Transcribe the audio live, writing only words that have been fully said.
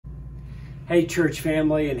Hey, church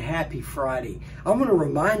family, and happy Friday. I want to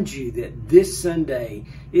remind you that this Sunday,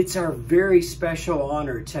 it's our very special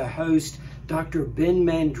honor to host Dr. Ben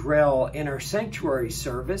Mandrell in our sanctuary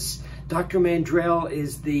service. Dr. Mandrell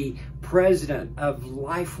is the President of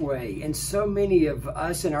Lifeway, and so many of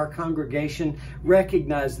us in our congregation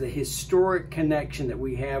recognize the historic connection that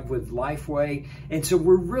we have with Lifeway, and so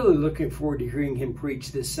we're really looking forward to hearing him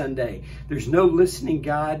preach this Sunday. There's no listening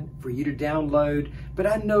guide for you to download, but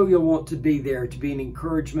I know you'll want to be there to be an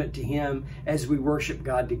encouragement to him as we worship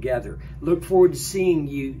God together. Look forward to seeing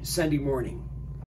you Sunday morning.